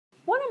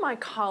of my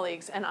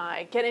colleagues and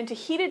I get into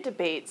heated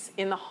debates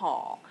in the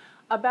hall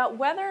about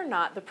whether or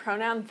not the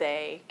pronoun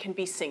they can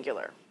be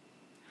singular.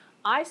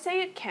 I say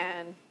it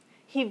can,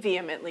 he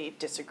vehemently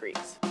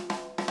disagrees.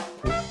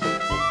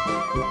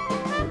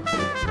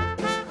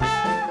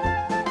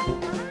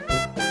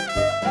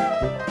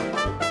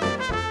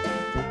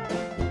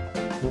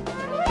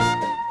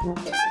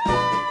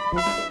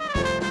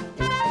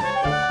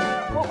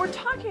 What we're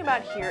talking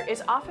about here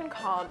is often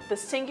called the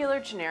singular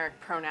generic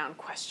pronoun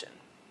question.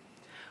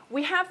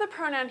 We have the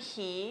pronoun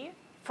he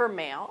for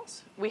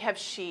males, we have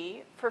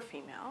she for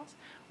females,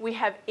 we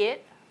have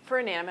it for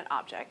inanimate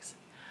objects.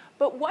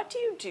 But what do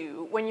you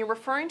do when you're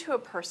referring to a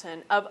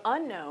person of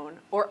unknown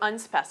or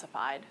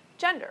unspecified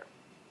gender?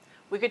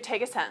 We could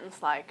take a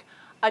sentence like,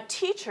 a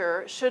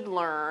teacher should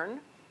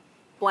learn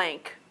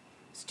blank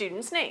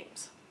students'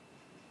 names.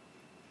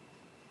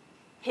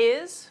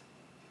 His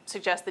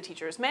suggests the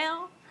teacher is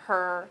male,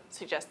 her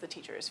suggests the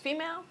teacher is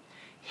female.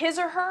 His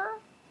or her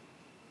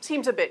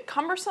seems a bit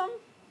cumbersome.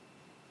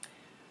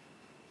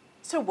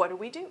 So what do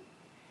we do?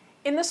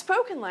 In the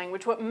spoken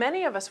language, what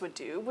many of us would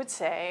do would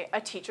say a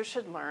teacher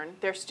should learn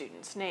their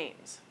students'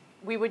 names.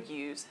 We would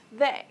use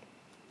they.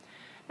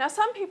 Now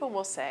some people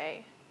will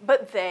say,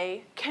 but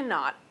they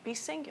cannot be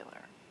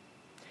singular.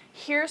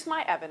 Here's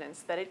my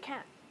evidence that it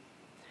can.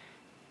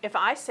 If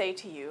I say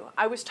to you,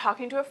 I was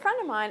talking to a friend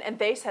of mine and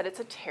they said it's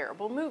a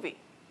terrible movie.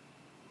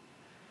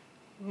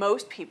 For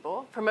most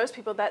people,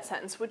 that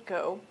sentence would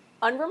go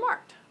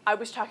unremarked. I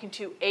was talking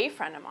to a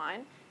friend of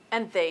mine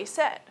and they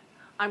said.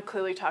 I'm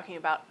clearly talking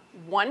about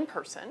one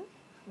person,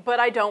 but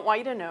I don't want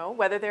you to know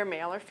whether they're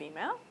male or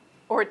female,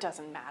 or it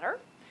doesn't matter.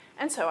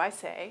 And so I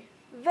say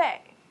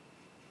they.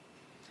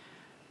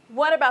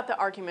 What about the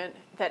argument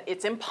that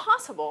it's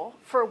impossible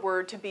for a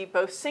word to be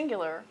both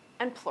singular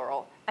and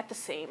plural at the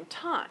same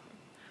time?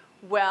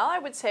 Well, I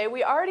would say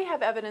we already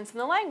have evidence in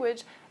the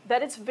language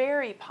that it's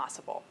very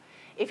possible.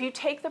 If you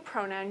take the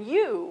pronoun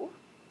you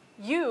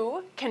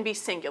can be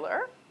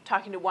singular,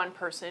 talking to one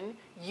person,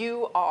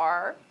 you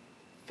are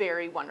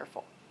very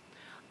wonderful.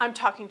 I'm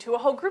talking to a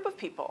whole group of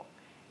people.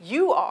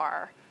 You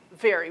are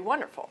very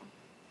wonderful.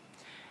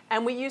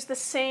 And we use the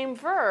same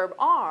verb,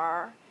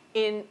 are,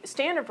 in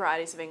standard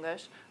varieties of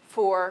English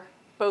for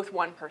both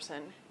one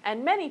person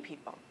and many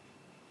people.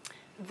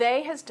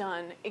 They has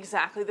done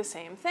exactly the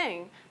same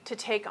thing to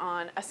take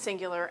on a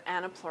singular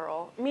and a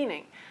plural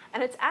meaning.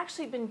 And it's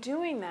actually been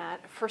doing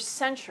that for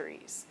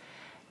centuries.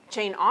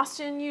 Jane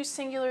Austen used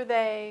singular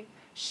they,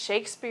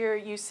 Shakespeare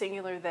used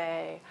singular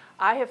they.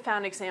 I have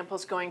found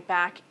examples going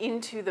back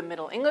into the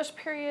Middle English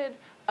period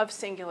of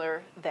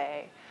singular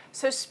they.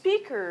 So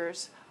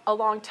speakers a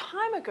long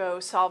time ago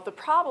solved the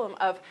problem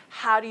of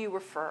how do you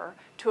refer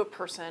to a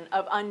person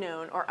of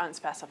unknown or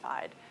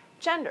unspecified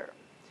gender.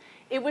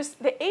 It was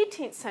the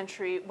 18th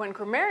century when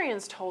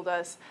grammarians told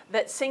us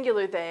that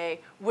singular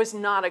they was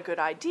not a good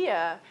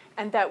idea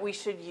and that we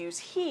should use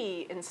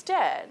he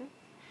instead.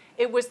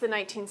 It was the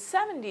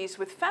 1970s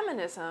with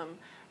feminism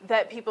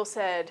that people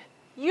said,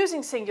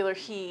 using singular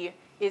he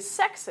is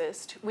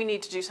sexist, we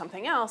need to do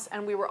something else,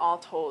 and we were all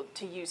told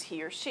to use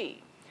he or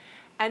she.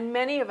 And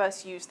many of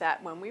us use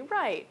that when we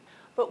write.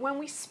 But when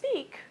we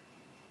speak,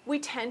 we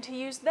tend to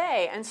use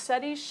they, and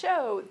studies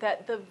show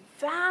that the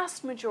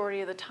vast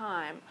majority of the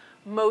time,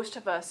 most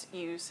of us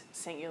use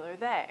singular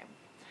they.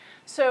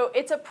 So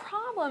it's a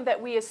problem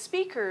that we as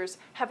speakers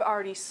have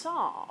already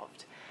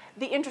solved.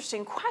 The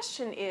interesting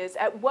question is,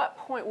 at what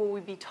point will we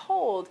be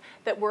told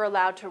that we're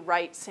allowed to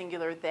write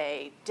singular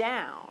they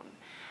down?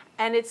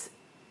 And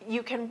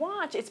you can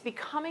watch, it's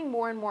becoming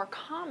more and more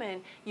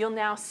common. You'll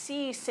now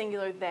see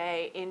singular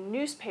they in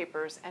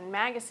newspapers and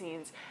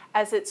magazines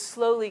as it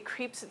slowly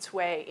creeps its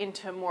way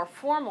into more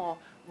formal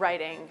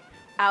writing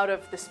out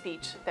of the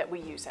speech that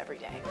we use every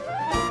day.